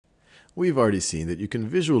We've already seen that you can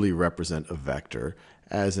visually represent a vector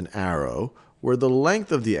as an arrow where the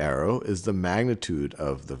length of the arrow is the magnitude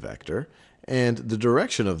of the vector and the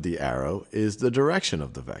direction of the arrow is the direction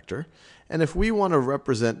of the vector. And if we want to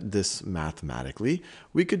represent this mathematically,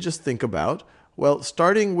 we could just think about, well,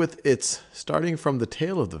 starting from the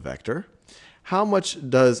tail of the vector,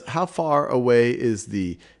 how far away is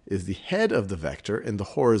the head of the vector in the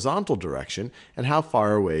horizontal direction, and how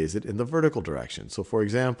far away is it in the vertical direction? So for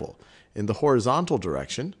example, in the horizontal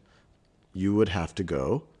direction, you would have to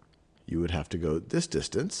go this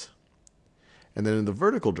distance, and then in the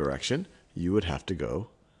vertical direction, you would have to go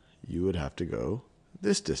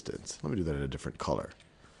this distance. Let me do that in a different color.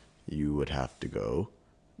 You would have to go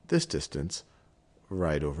this distance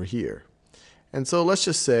right over here. And so let's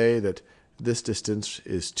just say that this distance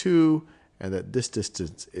is 2 and that this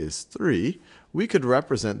distance is 3. We could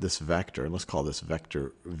represent this vector, and let's call this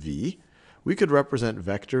vector v. We could represent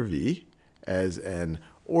vector v as an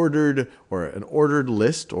ordered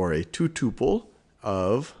list or a two-tuple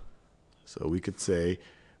of, so we could say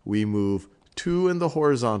we move 2 in the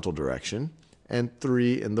horizontal direction and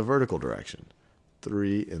 3 in the vertical direction.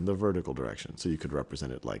 3 in the vertical direction. So you could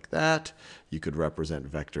represent it like that. You could represent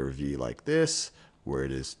vector v like this, where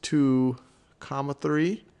it is 2,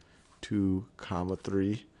 3, 2,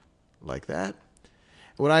 3, like that.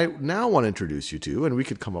 What I now want to introduce you to, and we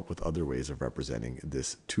could come up with other ways of representing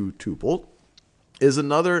this two-tuple, is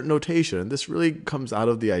another notation. And this really comes out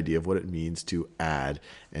of the idea of what it means to add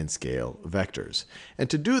and scale vectors. And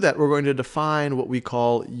to do that, we're going to define what we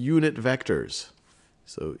call unit vectors.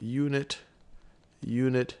 So unit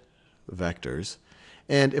vectors.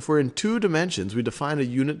 And if we're in 2 dimensions, we define a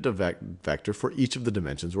unit vector for each of the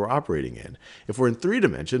dimensions we're operating in. If we're in 3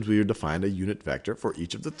 dimensions, we would define a unit vector for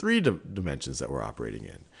each of the 3 dimensions that we're operating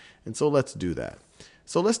in. And so let's do that.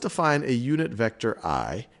 So let's define a unit vector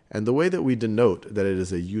I. And the way that we denote that it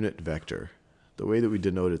is a unit vector,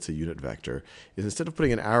 is instead of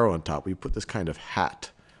putting an arrow on top, we put this kind of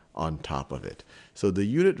hat on top of it. So the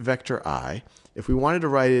unit vector I, if we wanted to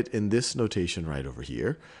write it in this notation right over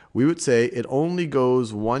here, we would say it only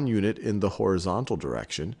goes 1 unit in the horizontal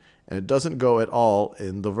direction, and it doesn't go at all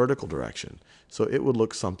in the vertical direction. So it would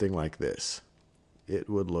look something like this. It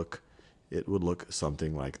would look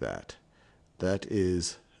something like that. That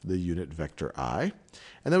is the unit vector I.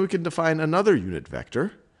 And then we can define another unit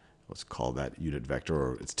vector. Let's call that unit vector,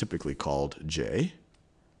 or it's typically called j,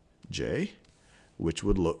 which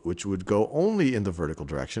would go only in the vertical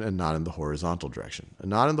direction and not in the horizontal direction. And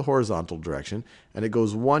not in the horizontal direction, and it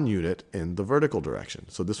goes 1 unit in the vertical direction.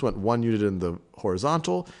 So this went 1 unit in the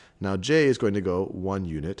horizontal. Now j is going to go 1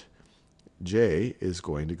 unit. J is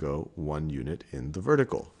going to go 1 unit in the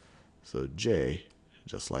vertical. So j,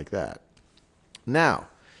 just like that. Now,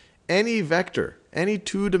 any vector, any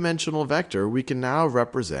 2-dimensional vector, we can now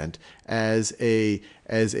represent as a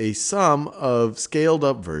sum of scaled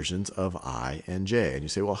up versions of I and j. And you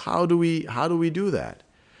say, well, how do we do that?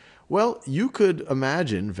 Well, you could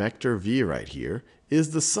imagine vector v right here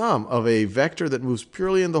is the sum of a vector that moves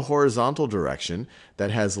purely in the horizontal direction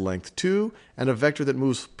that has length 2 and a vector that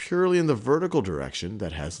moves purely in the vertical direction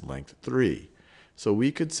that has length 3. So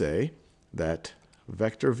we could say that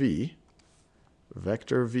vector v,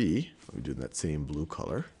 let me do that same blue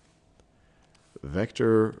color,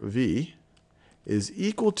 vector v is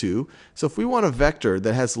equal to, so if we want a vector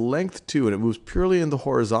that has length 2 and it moves purely in the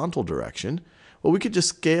horizontal direction, well, we could just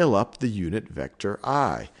scale up the unit vector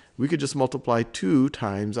I. We could just multiply 2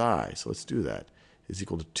 times I. So let's do that. Is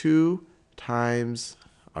equal to 2 times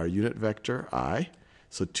our unit vector I.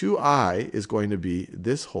 So 2I is going to be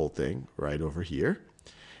this whole thing right over here,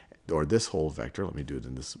 or this whole vector. Let me do it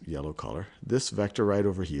in this yellow color. This vector right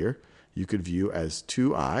over here, you could view as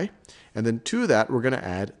 2I. And then to that, we're going to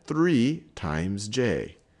add 3 times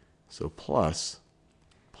j. So plus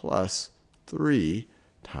 3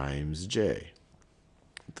 times j.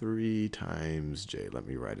 3 times j. Let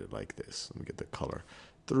me write it like this. Let me get the color.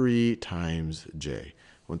 3 times j.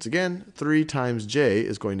 Once again, 3 times j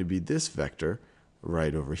is going to be this vector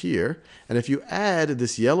right over here. And if you add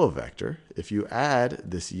this yellow vector,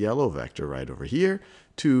 right over here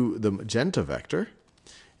to the magenta vector,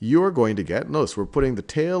 you're going to get, notice we're putting the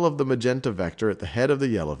tail of the magenta vector at the head of the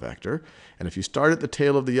yellow vector. And if you start at the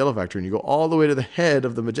tail of the yellow vector and you go all the way to the head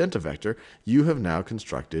of the magenta vector, you have now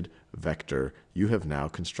constructed vector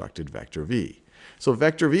v. So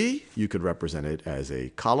vector v, you could represent it as a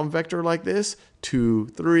column vector like this, 2,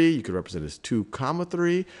 3. You could represent it as 2,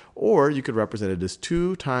 3, or you could represent it as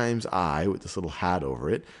 2 times I with this little hat over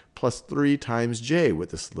it, plus 3 times j with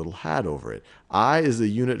this little hat over it. I is the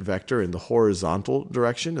unit vector in the horizontal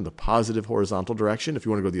direction, in the positive horizontal direction. If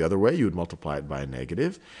you want to go the other way, you would multiply it by a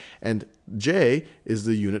negative. And j is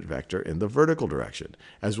the unit vector in the vertical direction.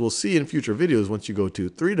 As we'll see in future videos, once you go to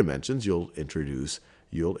 3 dimensions, you'll introduce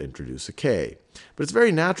a k. But it's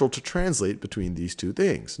very natural to translate between these two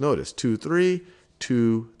things. Notice 2, 3,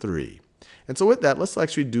 2, 3. And so with that, let's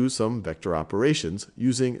actually do some vector operations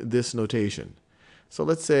using this notation. So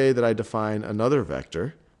let's say that I define another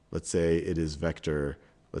vector. Let's say it's vector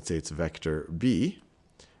b.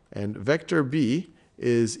 And vector b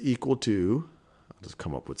is equal to, I'll just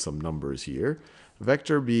come up with some numbers here.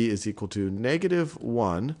 Vector b is equal to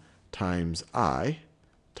 -1 times I,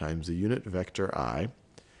 times the unit vector I,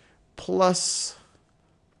 plus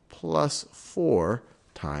 4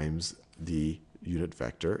 times the unit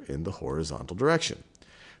vector in the horizontal direction.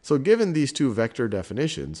 So given these two vector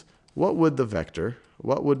definitions, what would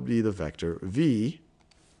be the vector v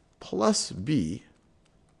plus b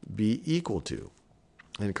be equal to?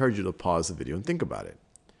 I encourage you to pause the video and think about it.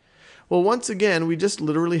 Well, once again, we just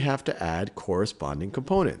literally have to add corresponding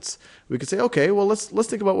components. We could say, okay, well, let's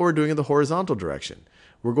think about what we're doing in the horizontal direction.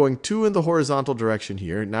 We're going 2 in the horizontal direction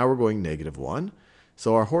here. Now we're going -1.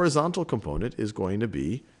 So our horizontal component is going to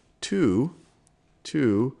be 2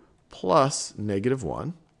 plus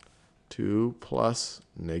 -1. 2 plus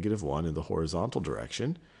 -1 in the horizontal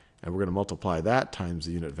direction. And we're going to multiply that times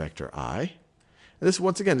the unit vector I. And this,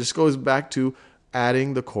 once again, just goes back to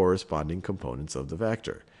adding the corresponding components of the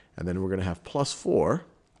vector. And then we're going to have plus 4,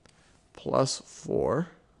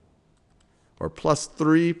 or plus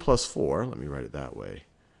 3 plus 4. Let me write it that way.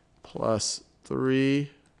 Plus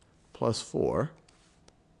 3 plus 4,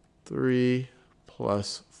 3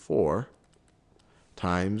 plus 4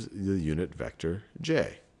 times the unit vector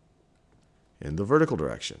j in the vertical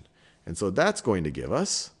direction. And so that's going to give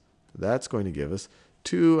us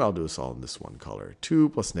 2, I'll do this all in this one color. 2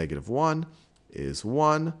 plus -1 is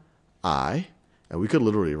 1 I. And we could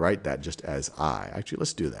literally write that just as I. Actually,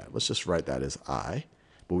 let's do that. Let's just write that as I.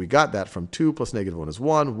 But we got that from 2 plus -1 is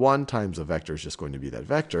 1. 1 times the vector is just going to be that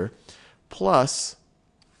vector. Plus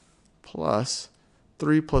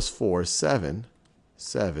 3 plus 4 is 7,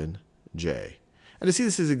 7j. And to see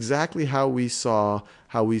this is exactly how we saw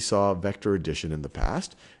vector addition in the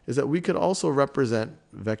past, is that we could also represent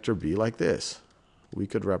vector b like this. We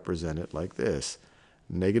could represent it like this.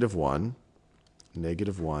 -1,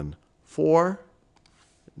 -1, 4,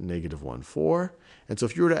 -1, 4. And so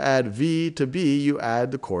if you were to add v to b, you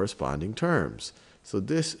add the corresponding terms. So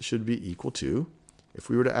this should be equal to, if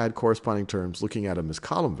we were to add corresponding terms looking at them as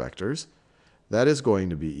column vectors, that is going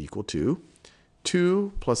to be equal to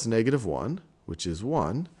 2 plus -1, which is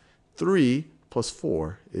 1. 3 plus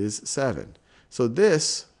 4 is 7. So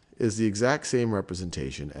this is the exact same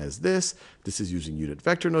representation as this. This is using unit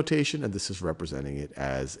vector notation, and this is representing it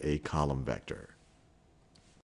as a column vector.